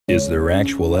Is there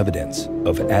actual evidence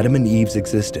of Adam and Eve's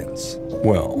existence?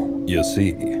 Well, you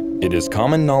see, it is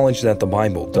common knowledge that the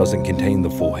Bible doesn't contain the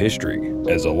full history,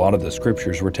 as a lot of the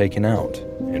scriptures were taken out,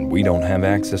 and we don't have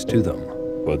access to them.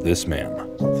 But this man,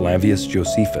 Flavius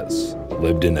Josephus,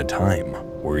 lived in a time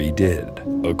where he did.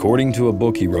 According to a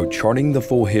book he wrote charting the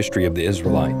full history of the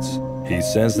Israelites, he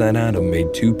says that Adam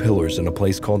made two pillars in a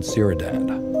place called Ciudad,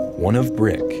 one of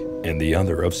brick and the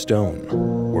other of stone,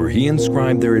 where he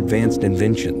inscribed their advanced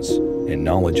inventions and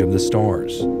knowledge of the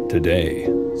stars. Today,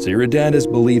 Ciudad is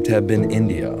believed to have been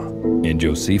India, and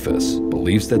Josephus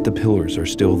believes that the pillars are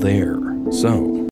still there. So,